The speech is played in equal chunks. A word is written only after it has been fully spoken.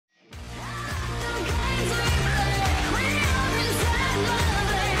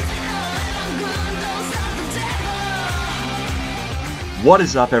What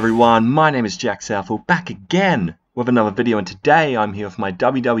is up, everyone? My name is Jack Southall, back again with another video, and today I'm here with my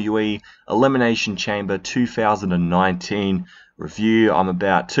WWE Elimination Chamber 2019 review. I'm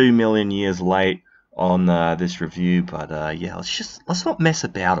about 2 million years late on this review, but yeah, let's not mess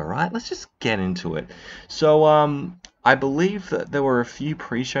about, alright? Let's just get into it. So I believe that there were a few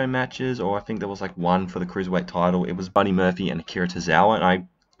pre-show matches, or I think there was like one for the Cruiserweight title. It was Buddy Murphy and Akira Tozawa, and I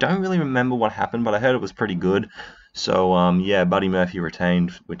don't really remember what happened, but I heard it was pretty good. So, yeah, Buddy Murphy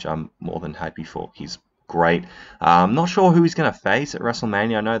retained, which I'm more than happy for. He's great. I'm not sure who he's going to face at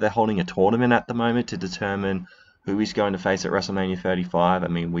WrestleMania. I know they're holding a tournament at the moment to determine who he's going to face at WrestleMania 35. I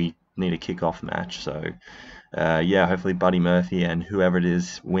mean, we need a kickoff match. So, yeah, hopefully Buddy Murphy and whoever it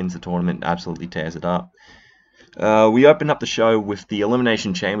is wins the tournament, absolutely tears it up. We open up the show with the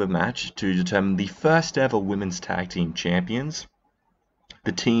Elimination Chamber match to determine the first ever Women's Tag Team Champions.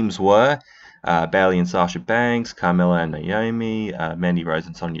 The teams were Bayley and Sasha Banks, Carmella and Naomi, Mandy Rose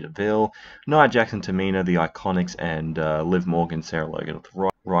and Sonya Deville, Nia Jax and Tamina, the IIconics, and Liv Morgan, Sarah Logan with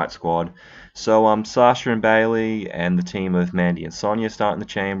the Riott squad. So Sasha and Bayley and the team of Mandy and Sonya start in the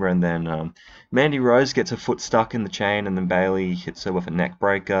chamber, and then Mandy Rose gets her foot stuck in the chain, and then Bayley hits her with a neck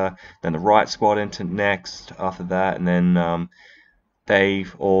breaker. Then the Riott squad enter next after that, and then they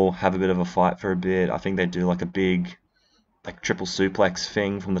all have a bit of a fight for a bit. I think they do like a big triple suplex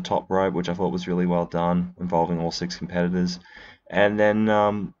thing from the top rope, which I thought was really well done, involving all 6 competitors. And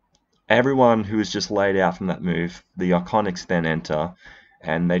then everyone who is just laid out from that move, the IIconics then enter,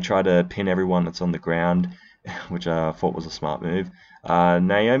 and they try to pin everyone that's on the ground, which I thought was a smart move.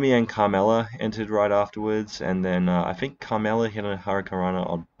 Naomi and Carmella entered right afterwards, and then I think Carmella hit a Hurricanrana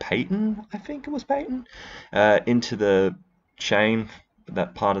on Peyton, I think it was Peyton, into the chain,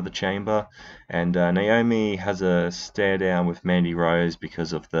 that part of the chamber, and Naomi has a stare down with Mandy Rose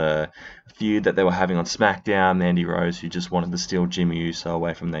because of the feud that they were having on SmackDown. Mandy Rose, who just wanted to steal Jimmy Uso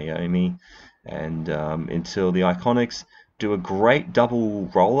away from Naomi, and until the IIconics do a great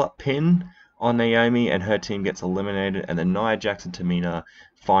double roll-up pin on Naomi and her team gets eliminated, and then Nia Jax and Tamina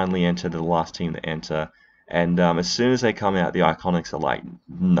finally enter, the last team to enter, and as soon as they come out, the IIconics are like,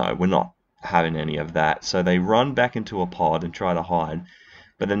 no, we're not having any of that. So they run back into a pod and try to hide,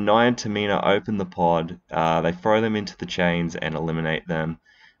 but then Nia and Tamina open the pod, they throw them into the chains and eliminate them,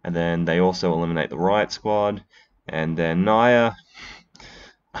 and then they also eliminate the Riott squad, and then Nia,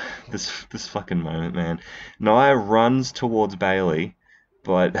 this fucking moment, man, Nia runs towards Bayley,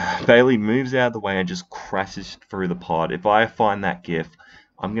 but Bayley moves out of the way and just crashes through the pod. If I find that gif,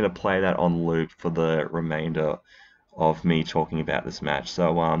 I'm going to play that on loop for the remainder of me talking about this match.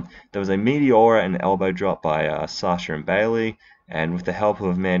 So there was a Meteora and elbow drop by Sasha and Bayley, and with the help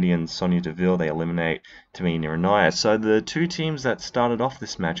of Mandy and Sonya Deville, they eliminate Tamina and Nia. So the two teams that started off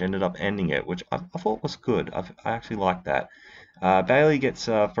this match ended up ending it, which I thought was good. I actually liked that. Bayley gets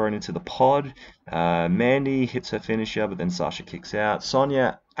thrown into the pod. Mandy hits her finisher, but then Sasha kicks out.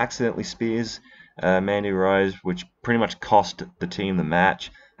 Sonya accidentally spears Mandy Rose, which pretty much cost the team the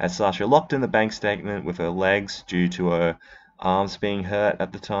match, as Sasha locked in the bank statement with her legs due to her arms being hurt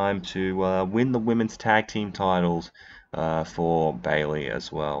at the time to win the women's tag team titles for Bayley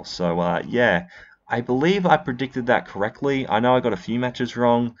as well. So yeah, I believe I predicted that correctly. I know I got a few matches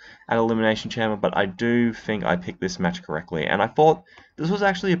wrong at Elimination Chamber, but I do think I picked this match correctly, and I thought this was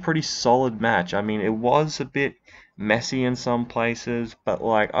actually a pretty solid match. I mean, it was a bit messy in some places, but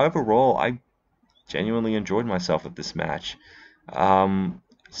like overall, I genuinely enjoyed myself with this match.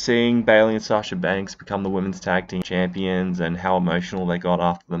 Seeing Bayley and Sasha Banks become the women's tag team champions and how emotional they got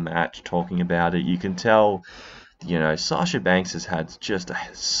after the match talking about it, you can tell, you know, Sasha Banks has had just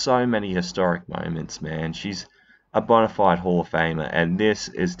so many historic moments, man. She's a bona fide Hall of Famer, and this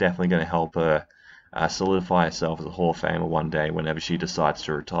is definitely going to help her solidify herself as a Hall of Famer one day whenever she decides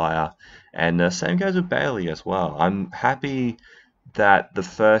to retire. And same goes with Bayley as well. I'm happy that the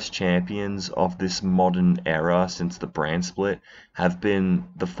first champions of this modern era since the brand split have been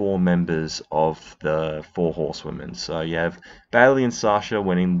the 4 members of the 4 horsewomen. So you have Bayley and Sasha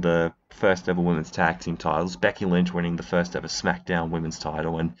winning the first ever women's tag team titles, Becky Lynch winning the first ever SmackDown women's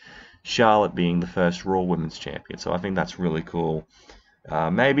title, and Charlotte being the first Raw women's champion. So I think that's really cool.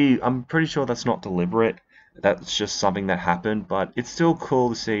 Maybe, I'm pretty sure that's not deliberate, that's just something that happened, but it's still cool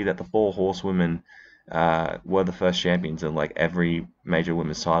to see that the 4 horsewomen were the first champions in like every major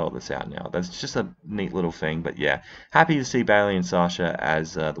women's title that's out now. That's just a neat little thing. But yeah, happy to see Bayley and Sasha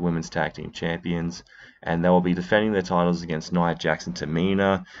as the women's tag team champions, and they will be defending their titles against Nia Jax and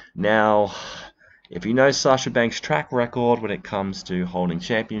Tamina. Now, if you know Sasha Banks' track record when it comes to holding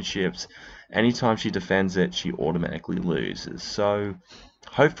championships, anytime she defends it, she automatically loses. So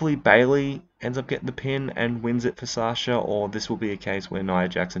Hopefully Bayley ends up getting the pin and wins it for Sasha, or this will be a case where Nia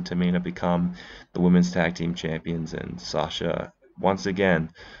Jax and Tamina become the women's tag team champions and Sasha once again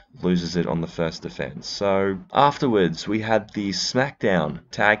loses it on the first defense. So afterwards we had the SmackDown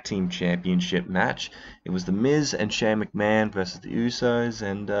Tag Team Championship match. It was The Miz and Shane McMahon versus the Usos,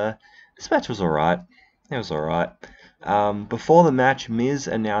 and this match was alright. It was alright. Before the match, Miz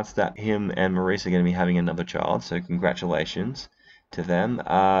announced that him and Maurice are going to be having another child, so congratulations to them.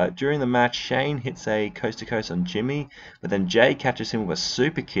 During the match, Shane hits a coast to coast on Jimmy, but then Jay catches him with a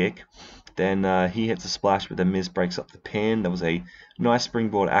super kick. Then he hits a splash, but then Miz breaks up the pin. There was a nice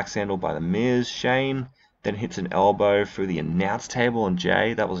springboard axe handle by the Miz. Shane then hits an elbow through the announce table on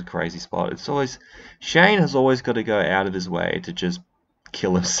Jay. That was a crazy spot. Shane has always got to go out of his way to just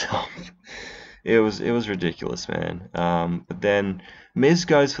kill himself. It was ridiculous, man. But then Miz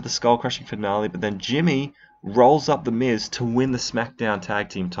goes for the skull crushing finale, but then Jimmy rolls up the Miz to win the SmackDown Tag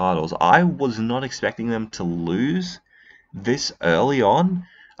Team titles. I was not expecting them to lose this early on.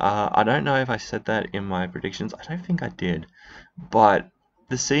 I don't know if I said that in my predictions. I don't think I did. But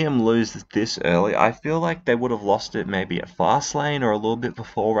to see them lose this early, I feel like they would have lost it maybe at Fastlane or a little bit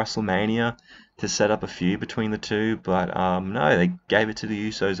before WrestleMania to set up a feud between the two. But no, they gave it to the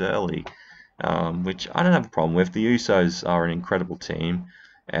Usos early, which I don't have a problem with. The Usos are an incredible team,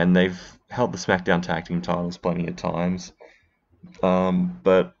 and they've held the SmackDown Tag Team titles plenty of times.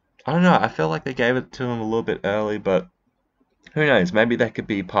 But I don't know. I feel like they gave it to them a little bit early, but who knows? Maybe that could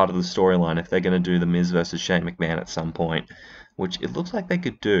be part of the storyline if they're going to do The Miz versus Shane McMahon at some point, which it looks like they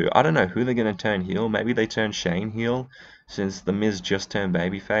could do. I don't know who they're going to turn heel. Maybe they turn Shane heel, since The Miz just turned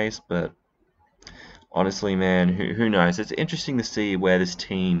babyface, but honestly, man, who knows? It's interesting to see where this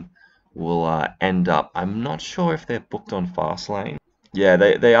team will end up. I'm not sure if they're booked on Fastlane. Yeah,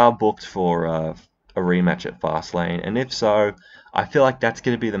 they are booked for a rematch at Fastlane, and if so, I feel like that's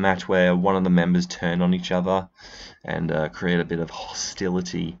going to be the match where one of the members turn on each other and create a bit of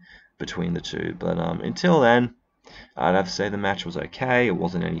hostility between the two. But until then, I'd have to say the match was okay. It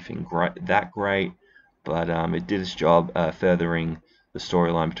wasn't anything that great, but it did its job furthering the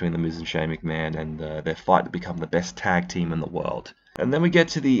storyline between The Miz and Shane McMahon and their fight to become the best tag team in the world. And then we get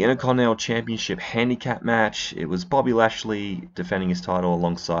to the Intercontinental Championship handicap match. It was Bobby Lashley defending his title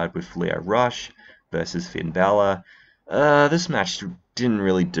alongside with Lio Rush versus Finn Bálor. This match didn't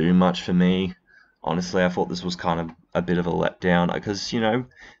really do much for me. Honestly, I thought this was kind of a bit of a letdown because, you know,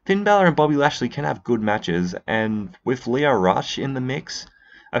 Finn Bálor and Bobby Lashley can have good matches, and with Lio Rush in the mix,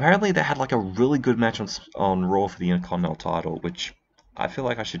 apparently they had like a really good match on Raw for the Intercontinental title, which I feel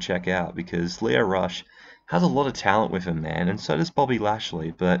like I should check out because Lio Rush has a lot of talent with him, man, and so does Bobby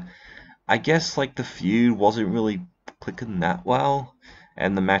Lashley, but I guess like the feud wasn't really clicking that well,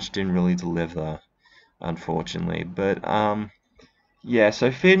 and the match didn't really deliver, unfortunately. But yeah,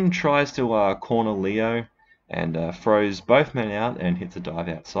 so Finn tries to corner Lio and throws both men out and hits a dive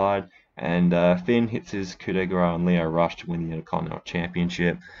outside. And Finn hits his coup de grace on Lio Rush to win the Intercontinental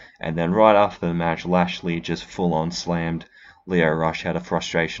Championship. And then right after the match, Lashley just full-on slammed Lio Rush out of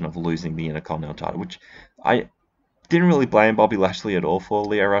frustration of losing the Intercontinental title, which I didn't really blame Bobby Lashley at all for.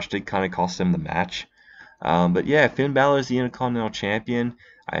 Lio Rush did kind of cost him the match. But yeah, Finn Bálor is the Intercontinental Champion,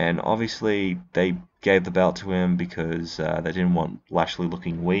 and obviously they gave the belt to him because they didn't want Lashley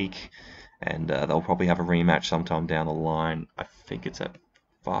looking weak, and they'll probably have a rematch sometime down the line. I think it's at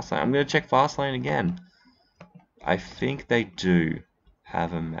Fastlane. I'm going to check Fastlane again. I think they do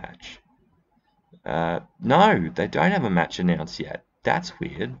have a match. No, they don't have a match announced yet. That's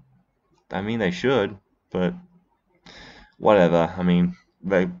weird. I mean, they should, but whatever. I mean,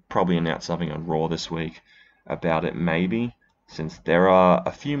 they probably announced something on Raw this week about it, maybe, since there are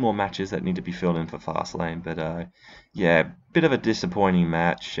a few more matches that need to be filled in for Fastlane. But yeah, bit of a disappointing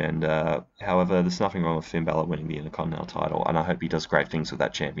match, and however, there's nothing wrong with Finn Bálor winning the Intercontinental title, and I hope he does great things with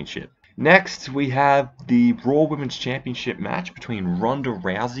that championship. Next, we have the Raw Women's Championship match between Ronda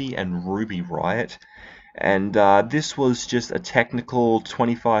Rousey and Ruby Riott, and this was just a technical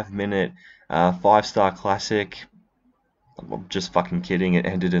 25-minute 5-star classic. I'm just fucking kidding. It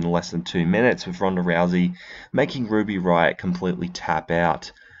ended in less than 2 minutes with Ronda Rousey making Ruby Riott completely tap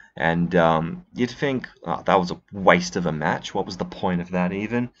out. And you'd think, oh, that was a waste of a match. What was the point of that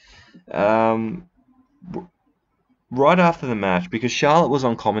even? Right after the match, because Charlotte was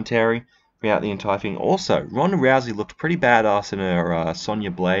on commentary throughout the entire thing. Also, Ronda Rousey looked pretty badass in her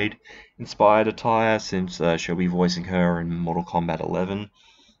Sonya Blade inspired attire, since she'll be voicing her in Mortal Kombat 11.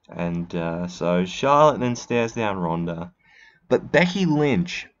 And so Charlotte then stares down Ronda. But Becky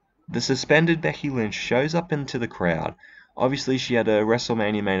Lynch, the suspended Becky Lynch, shows up into the crowd. Obviously, she had a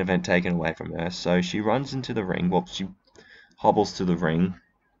WrestleMania main event taken away from her, so she runs into the ring. Well, she hobbles to the ring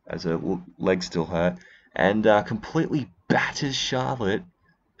as her leg still hurt, and completely batters Charlotte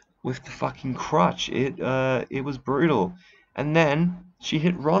with the fucking crutch. It was brutal. And then she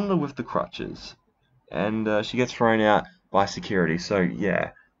hit Ronda with the crutches, and she gets thrown out by security. So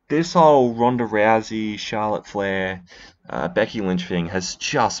yeah, this whole Ronda Rousey, Charlotte Flair, Becky Lynch thing has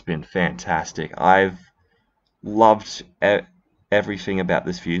just been fantastic. I've loved everything about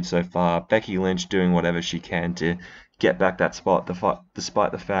this feud so far. Becky Lynch doing whatever she can to get back that spot,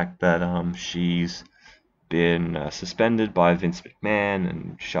 despite the fact that she's been suspended by Vince McMahon,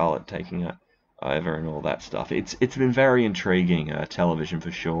 and Charlotte taking it over and all that stuff. It's been very intriguing television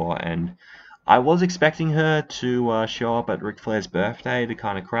for sure, and I was expecting her to show up at Ric Flair's birthday to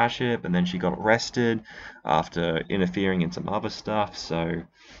kind of crash it, but then she got arrested after interfering in some other stuff. So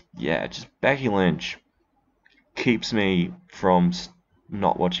yeah, just Becky Lynch keeps me from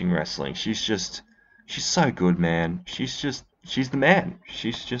not watching wrestling. She's so good, man. She's the man.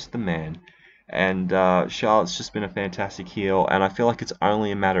 She's just the man. And Charlotte's just been a fantastic heel, and I feel like it's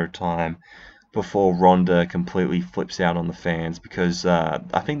only a matter of time before Ronda completely flips out on the fans, because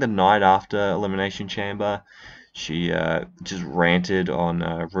I think the night after Elimination Chamber, she just ranted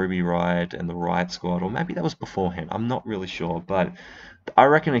on Ruby Riott and the Riott Squad, or maybe that was beforehand. I'm not really sure, but I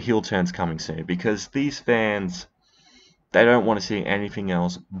reckon a heel turn's coming soon, because these fans, they don't want to see anything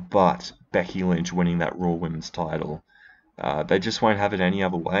else but Becky Lynch winning that Raw Women's title. They just won't have it any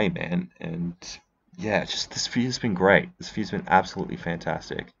other way, man. And yeah, just this feud's been great. This feud's been absolutely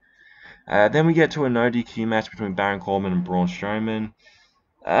fantastic. Then we get to a no DQ match between Baron Corbin and Braun Strowman.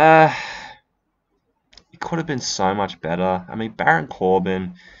 It could have been so much better. I mean, Baron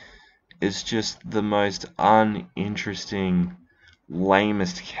Corbin is just the most uninteresting,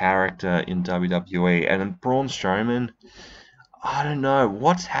 lamest character in WWE. And Braun Strowman, I don't know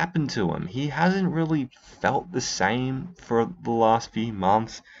what's happened to him. He hasn't really felt the same for the last few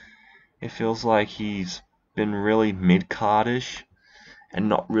months. It feels like he's been really mid-cardish and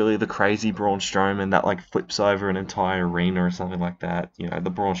not really the crazy Braun Strowman that like flips over an entire arena or something like that. You know, the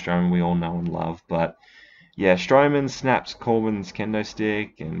Braun Strowman we all know and love. But yeah, Strowman snaps Corbin's kendo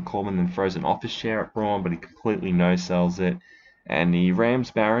stick, and Corbin then throws an office chair at Braun, but he completely no-sells it. And he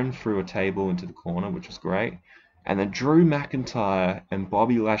rams Baron through a table into the corner, which was great. And then Drew McIntyre and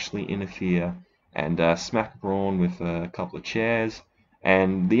Bobby Lashley interfere and smack Braun with a couple of chairs.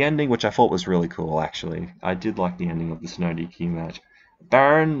 And the ending, which I thought was really cool, actually. I did like the ending of this no DQ match.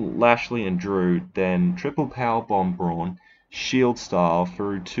 Baron, Lashley, and Drew then triple powerbomb Braun, Shield style,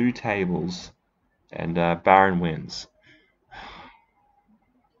 through two tables, and Baron wins.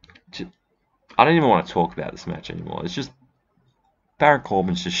 I don't even want to talk about this match anymore. It's just Baron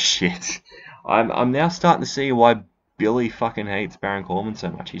Corbin's just shit. I'm now starting to see why Billy fucking hates Baron Corbin so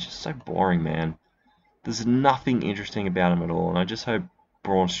much. He's just so boring, man. There's nothing interesting about him at all, and I just hope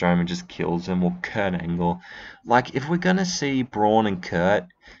Braun Strowman just kills him, or Kurt Angle. Like, if we're gonna see Braun and Kurt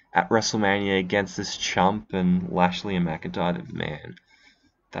at WrestleMania against this chump and Lashley and McIntyre, man,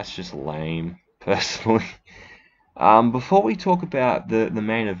 that's just lame, personally. Before we talk about the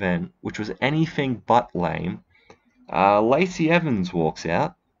main event, which was anything but lame, Lacey Evans walks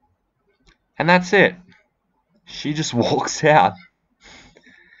out, and that's it. She just walks out,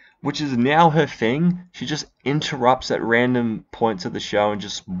 which is now her thing. She just interrupts at random points of the show and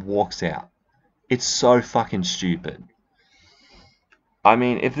just walks out. It's so fucking stupid. I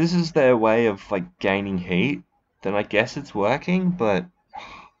mean, if this is their way of like gaining heat, then I guess it's working, but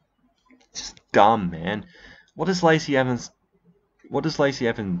it's just dumb, man. What does Lacey Evans...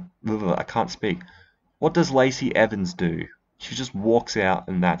 I can't speak. What does Lacey Evans do? She just walks out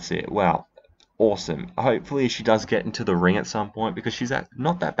and that's it. Wow. Awesome. Hopefully she does get into the ring at some point, because she's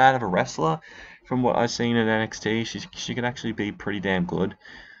not that bad of a wrestler from what I've seen in NXT. She could actually be pretty damn good.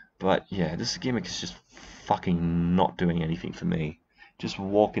 But yeah, this gimmick is just fucking not doing anything for me. Just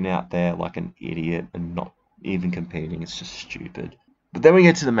walking out there like an idiot and not even competing. It's just stupid. But then we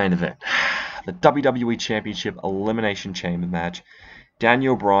get to the main event. The WWE Championship Elimination Chamber match.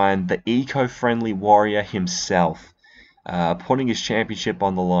 Daniel Bryan, the eco-friendly warrior himself, putting his championship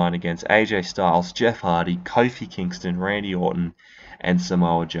on the line against AJ Styles, Jeff Hardy, Kofi Kingston, Randy Orton, and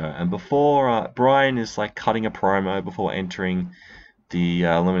Samoa Joe. And before Bryan is like cutting a promo before entering the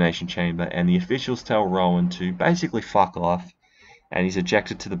Elimination Chamber, and the officials tell Rowan to basically fuck off, and he's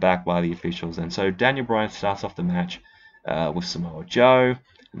ejected to the back by the officials. And so Daniel Bryan starts off the match with Samoa Joe,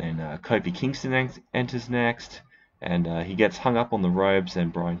 and then Kofi Kingston enters next, and he gets hung up on the ropes,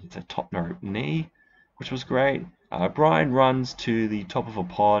 and Bryan hits a top rope knee, which was great. Bryan runs to the top of a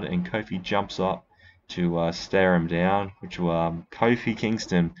pod, and Kofi jumps up to stare him down, which Kofi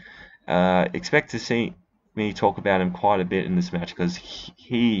Kingston expect to see me talk about him quite a bit in this match, because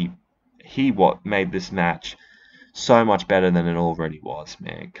he what made this match so much better than it already was,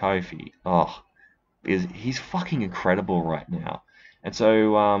 man. Kofi, he's fucking incredible right now. And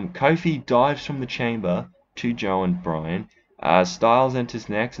so Kofi dives from the chamber to Joe and Bryan. Styles enters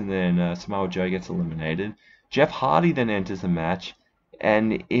next, and then Samoa Joe gets eliminated. Jeff Hardy then enters the match,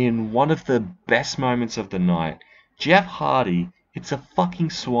 and in one of the best moments of the night, Jeff Hardy hits a fucking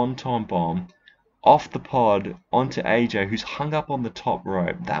swanton bomb off the pod onto AJ, who's hung up on the top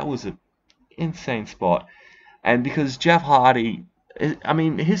rope. That was an insane spot. And because Jeff Hardy, I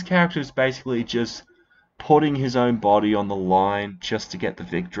mean, his character is basically just putting his own body on the line just to get the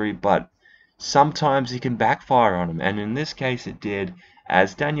victory, but sometimes it can backfire on him, and in this case it did,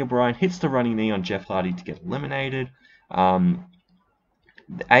 as Daniel Bryan hits the running knee on Jeff Hardy to get eliminated.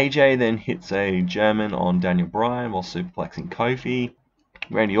 AJ then hits a German on Daniel Bryan while superplexing Kofi.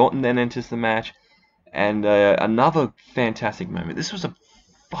 Randy Orton then enters the match, and another fantastic moment. This was a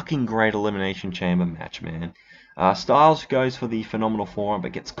fucking great Elimination Chamber match, man. Styles goes for the phenomenal forearm,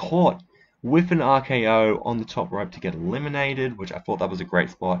 but gets caught with an RKO on the top rope to get eliminated, which I thought that was a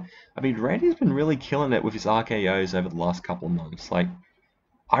great spot. I mean, Randy's been really killing it with his RKOs over the last couple of months. Like,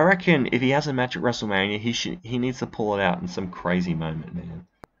 I reckon if he has a match at WrestleMania, he needs to pull it out in some crazy moment, man.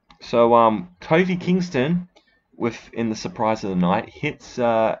 So, Kofi Kingston, in the surprise of the night, hits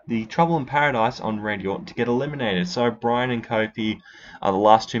the Trouble in Paradise on Randy Orton to get eliminated. So Bryan and Kofi are the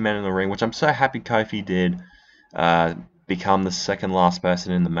last two men in the ring, which I'm so happy Kofi did become the second last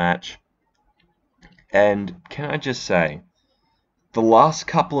person in the match. And can I just say, the last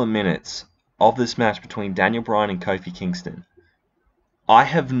couple of minutes of this match between Daniel Bryan and Kofi Kingston, I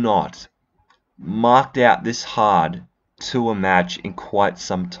have not marked out this hard to a match in quite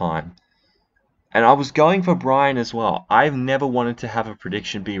some time. And I was going for Bryan as well. I've never wanted to have a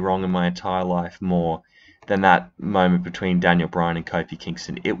prediction be wrong in my entire life more than that moment between Daniel Bryan and Kofi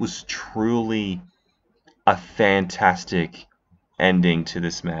Kingston. It was truly a fantastic ending to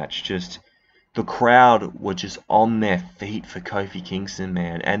this match. Just the crowd were just on their feet for Kofi Kingston,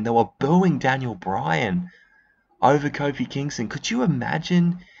 man. And they were booing Daniel Bryan over Kofi Kingston. Could you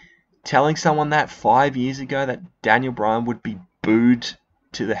imagine telling someone that 5 years ago that Daniel Bryan would be booed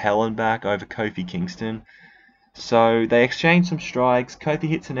to the hell and back over Kofi Kingston? So they exchange some strikes. Kofi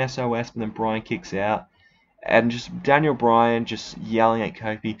hits an SOS, but then Bryan kicks out. And just Daniel Bryan just yelling at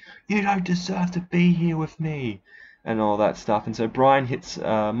Kofi, "You don't deserve to be here with me," and all that stuff. And so Bryan hits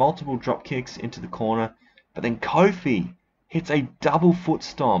multiple drop kicks into the corner, but then Kofi hits a double foot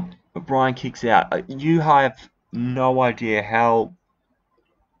stomp, but Bryan kicks out. You have no idea how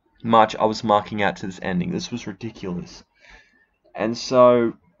much I was marking out to this ending. This was ridiculous. And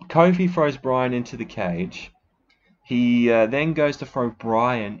so Kofi throws Bryan into the cage. He then goes to throw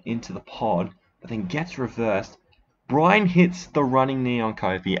Bryan into the pod, but then gets reversed. Bryan hits the running knee on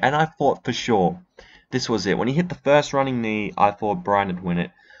Kofi, and I thought for sure this was it. When he hit the first running knee, I thought Bryan would win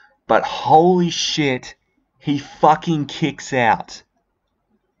it. But holy shit, he fucking kicks out.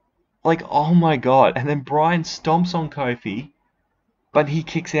 Like, oh my god. And then Bryan stomps on Kofi, but he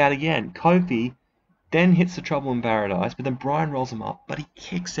kicks out again. Kofi then hits the Trouble in Paradise, but then Bryan rolls him up, but he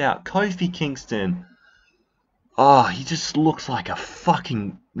kicks out. Kofi Kingston, he just looks like a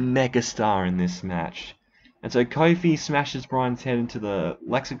fucking megastar in this match. And so Kofi smashes Bryan's head into the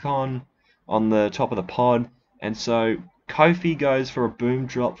lexicon on the top of the pod. And so Kofi goes for a boom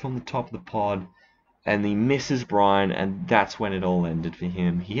drop from the top of the pod, and he misses Bryan, and that's when it all ended for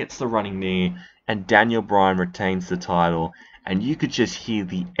him. He hits the running knee, and Daniel Bryan retains the title. And you could just hear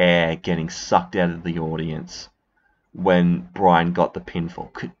the air getting sucked out of the audience when Bryan got the pinfall.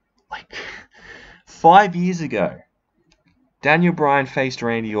 5 years ago, Daniel Bryan faced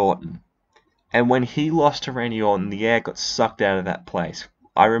Randy Orton, and when he lost to Randy Orton, the air got sucked out of that place.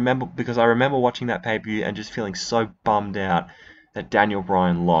 I remember watching that pay-per-view and just feeling so bummed out that Daniel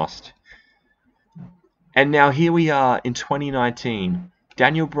Bryan lost. And now here we are in 2019,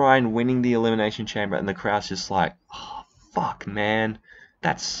 Daniel Bryan winning the Elimination Chamber, and the crowd's just like, oh, fuck, man,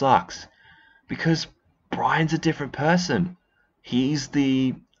 that sucks. Because Bryan's a different person. He's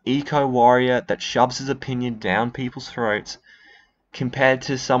the eco-warrior that shoves his opinion down people's throats, compared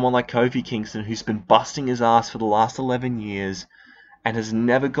to someone like Kofi Kingston, who's been busting his ass for the last 11 years and has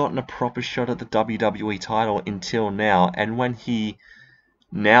never gotten a proper shot at the WWE title until now. And when he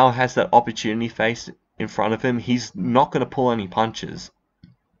now has that opportunity faced in front of him, he's not going to pull any punches.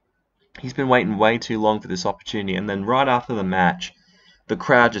 He's been waiting way too long for this opportunity. And then right after the match, the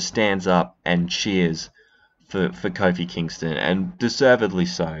crowd just stands up and cheers for Kofi Kingston, and deservedly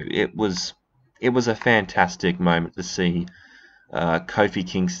so. It was a fantastic moment to see Kofi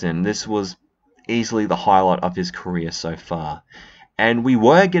Kingston. This was easily the highlight of his career so far. And we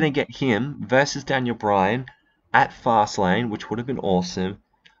were going to get him versus Daniel Bryan at Fastlane, which would have been awesome.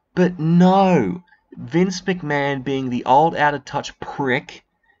 But no, Vince McMahon, being the old out-of-touch prick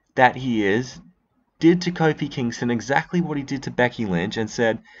that he is, did to Kofi Kingston exactly what he did to Becky Lynch and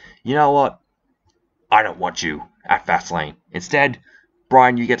said, you know what, I don't want you at Fastlane. Instead,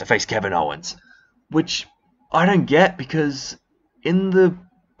 Bryan, you get to face Kevin Owens. Which I don't get, because in the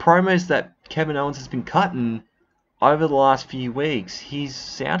promos that Kevin Owens has been cutting over the last few weeks, he's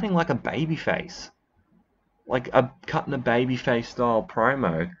sounding like a babyface. Like cutting a babyface style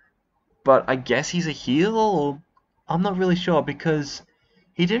promo. But I guess he's a heel, or I'm not really sure, because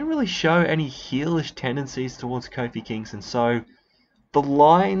he didn't really show any heelish tendencies towards Kofi Kingston. So the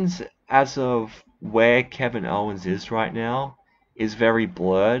lines as of where Kevin Owens is right now is very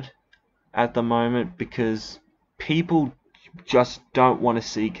blurred at the moment, because people just don't want to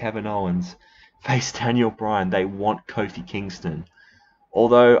see Kevin Owens face Daniel Bryan. They want Kofi Kingston.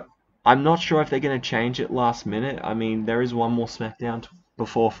 Although I'm not sure if they're going to change it last minute. I mean, there is one more SmackDown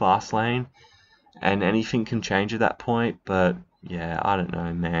before Fastlane, and anything can change at that point. But yeah, I don't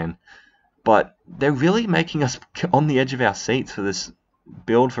know, man. But they're really making us on the edge of our seats for this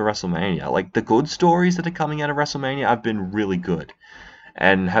build for WrestleMania. Like, the good stories that are coming out of WrestleMania have been really good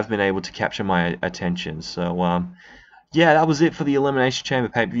and have been able to capture my attention. So, yeah, that was it for the Elimination Chamber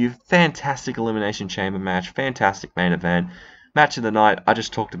pay-per-view. Fantastic Elimination Chamber match. Fantastic main event. Match of the night, I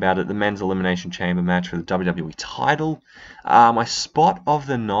just talked about it. The men's Elimination Chamber match for the WWE title. My spot of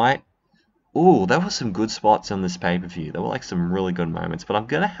the night. Ooh, there were some good spots on this pay-per-view. There were like some really good moments. But I'm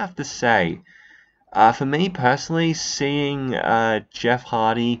going to have to say, for me personally, seeing Jeff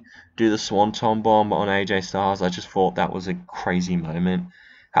Hardy do the Swanton Bomb on AJ Styles, I just thought that was a crazy moment.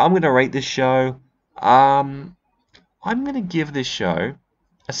 How I'm going to rate this show? I'm going to give this show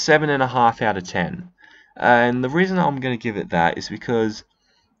a 7.5 out of 10. And the reason I'm going to give it that is because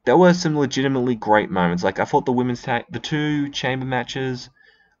there were some legitimately great moments. Like, I thought the two chamber matches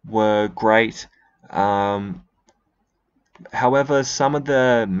were great. However, some of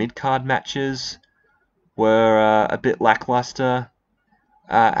the mid-card matches were a bit lackluster.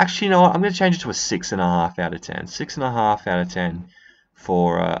 Actually, you know what? I'm going to change it to a 6.5 out of 10. 6.5 out of 10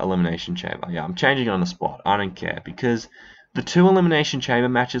 for Elimination Chamber. Yeah, I'm changing it on the spot. I don't care, because the two Elimination Chamber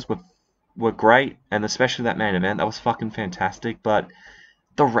matches were great, and especially that main event, that was fucking fantastic. But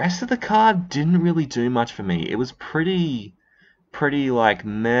the rest of the card didn't really do much for me. It was pretty like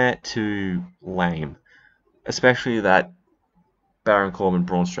meh to lame, especially that Baron Corbin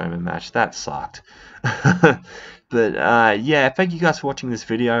Braun Strowman match. That sucked. But yeah, thank you guys for watching this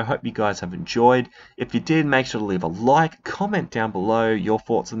video. Hope you guys have enjoyed. If you did, make sure to leave a like, comment down below your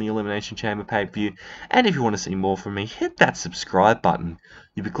thoughts on the Elimination Chamber pay-per-view, and if you want to see more from me, hit that subscribe button.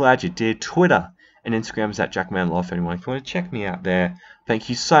 You'll be glad you did. Twitter and Instagram is at JackmanLove for anyone if you want to check me out there. Thank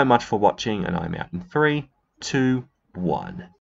you so much for watching, and I'm out in 3, 2, 1.